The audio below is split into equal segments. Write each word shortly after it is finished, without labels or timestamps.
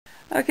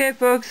Okay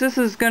folks, this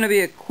is going to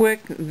be a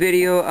quick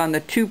video on the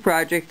two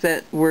projects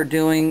that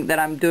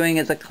I'm doing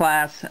as a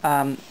class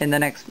in the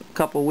next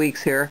couple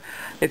weeks here.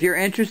 If you're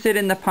interested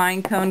in the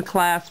pine cone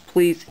class,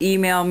 please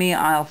email me.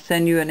 I'll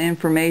send you an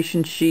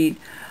information sheet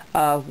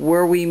of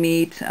where we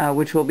meet,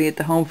 which will be at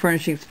the Home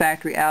Furnishings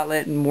Factory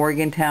Outlet in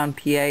Morgantown,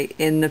 PA,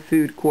 in the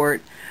food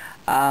court.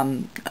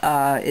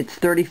 It's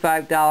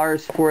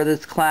 $35 for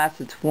this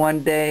class. It's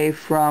one day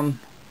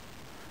from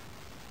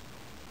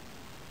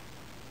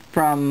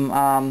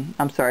 9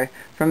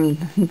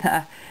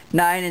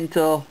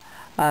 until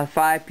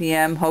 5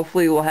 p.m.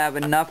 Hopefully we'll have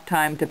enough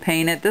time to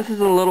paint it. This is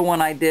a little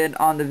one I did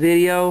on the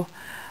video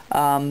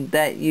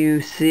that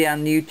you see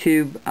on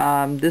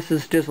YouTube. This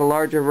is just a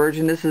larger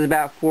version. This is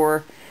about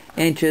 4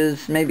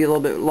 inches, maybe a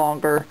little bit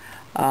longer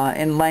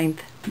in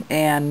length,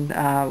 and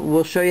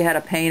we'll show you how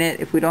to paint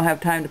it. If we don't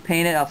have time to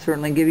paint it, I'll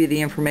certainly give you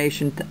the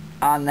information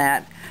on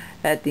that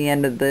at the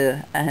end of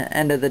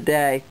the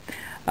day.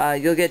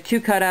 You'll get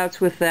 2 cutouts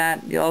with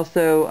that. You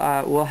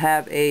also will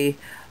have a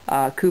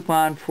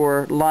coupon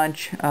for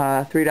lunch,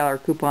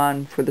 $3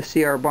 coupon for the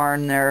CR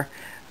Barn there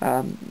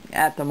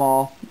at the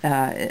mall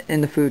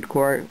in the food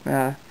court.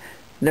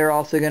 They're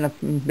also going to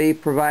be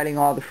providing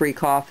all the free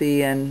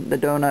coffee and the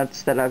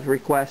donuts that I've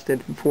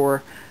requested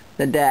for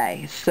the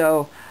day.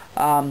 So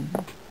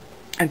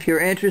if you're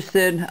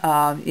interested,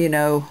 you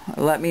know,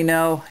 let me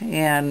know.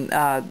 And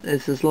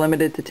this is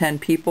limited to 10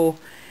 people.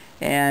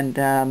 And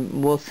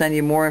we'll send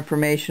you more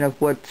information of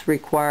what's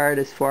required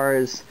as far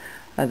as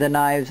the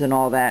knives and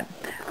all that.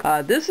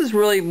 This is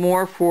really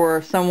more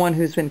for someone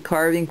who's been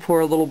carving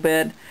for a little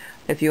bit.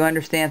 If you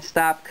understand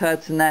stop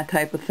cuts and that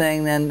type of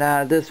thing, then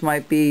this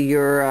might be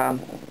your a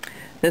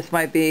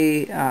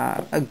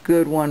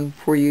good one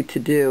for you to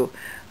do.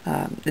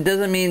 It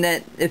doesn't mean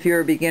that if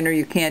you're a beginner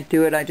you can't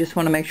do it. I just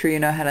want to make sure you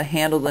know how to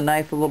handle the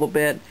knife a little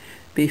bit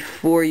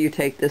before you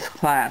take this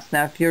class.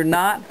 Now if you're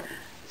not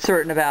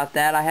certain about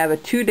that, I have a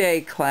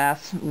 2-day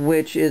class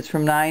which is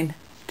from 9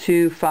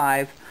 to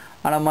 5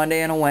 on a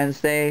Monday and a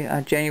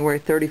Wednesday, January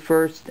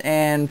 31st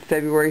and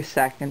February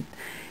 2nd,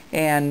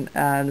 and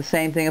the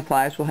same thing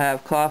applies. We'll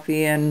have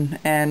coffee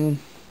and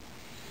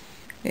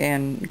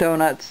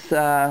donuts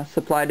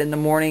supplied in the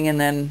morning, and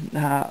then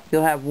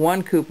you'll have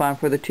 1 coupon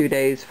for the 2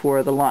 days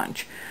for the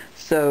lunch.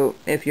 So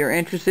if you're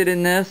interested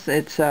in this,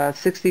 it's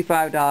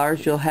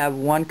 $65. You'll have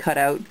 1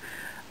 cutout,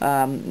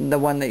 the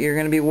one that you're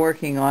going to be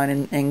working on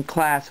in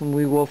class, and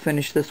we will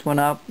finish this one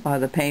up.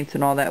 The paints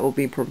and all that will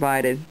be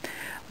provided.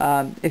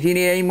 If you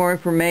need any more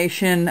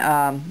information,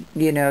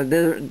 you know,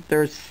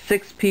 there's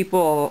 6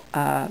 people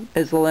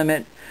is the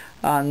limit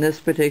on this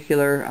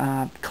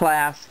particular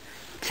class,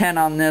 10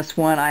 on this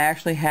one. I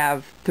actually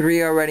have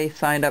 3 already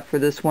signed up for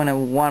this one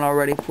and 1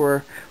 already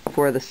for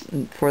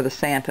the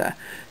Santa.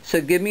 So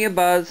give me a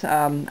buzz.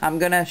 I'm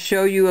going to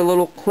show you a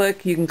little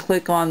click. You can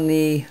click on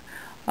the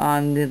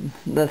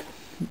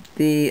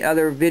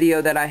other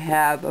video that I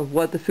have of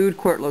what the food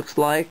court looks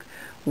like,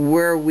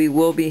 where we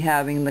will be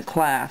having the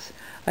class.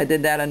 I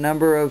did that a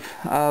number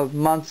of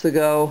months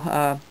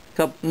ago,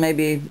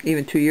 maybe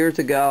even 2 years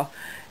ago,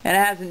 and it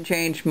hasn't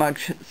changed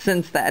much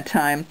since that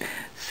time.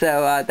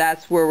 So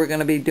that's where we're going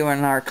to be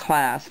doing our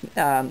class.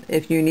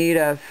 If you need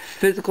a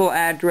physical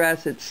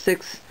address, it's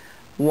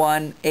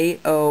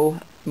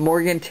 6180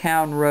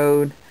 Morgantown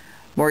Road,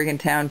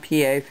 Morgantown, PA.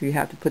 If you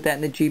have to put that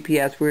in the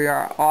GPS, we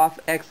are off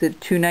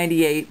exit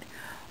 298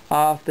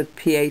 off the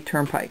PA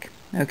Turnpike.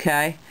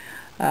 Okay,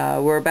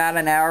 we're about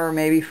an hour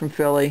maybe from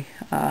Philly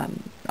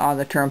on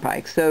the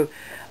Turnpike. So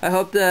I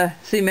hope to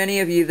see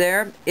many of you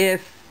there.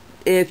 If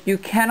you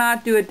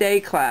cannot do a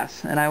day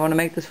class, and I want to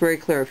make this very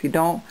clear, if you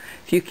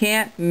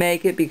can't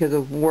make it because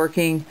of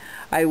working,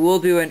 I will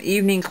do an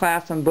evening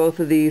class on both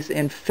of these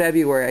in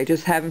February. I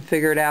just haven't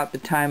figured out the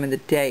time and the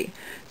date.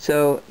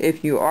 So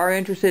if you are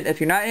interested, if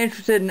you're not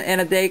interested in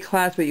a day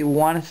class but you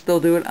want to still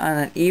do it on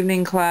an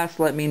evening class,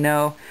 let me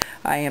know.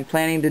 I am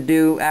planning to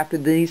do, after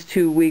these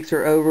 2 weeks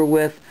are over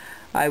with,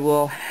 I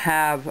will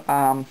have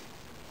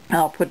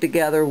I'll put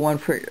together one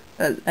for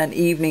an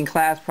evening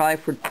class, probably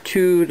for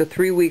 2 to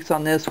 3 weeks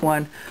on this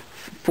one,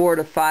 4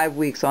 to 5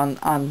 weeks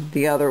on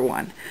the other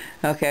one,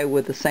 okay,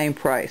 with the same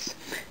price.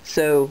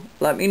 So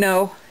let me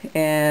know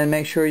and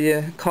make sure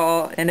you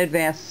call in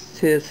advance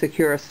to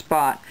secure a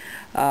spot.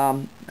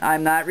 I'm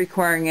not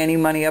requiring any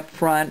money up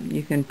front.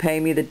 You can pay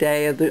me the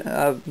day of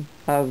the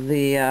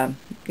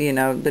you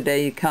know, the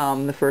day you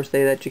come, the first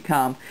day that you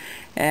come,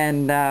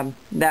 and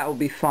that will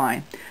be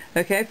fine.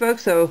 Okay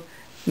folks, so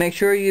make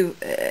sure you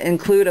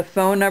include a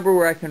phone number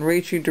where I can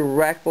reach you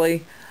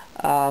directly,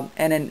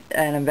 and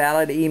a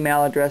valid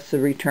email address to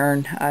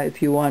return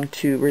if you want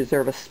to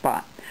reserve a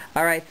spot.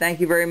 Alright, thank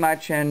you very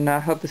much, and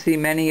hope to see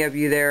many of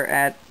you there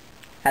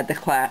at the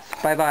class.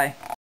 Bye-bye.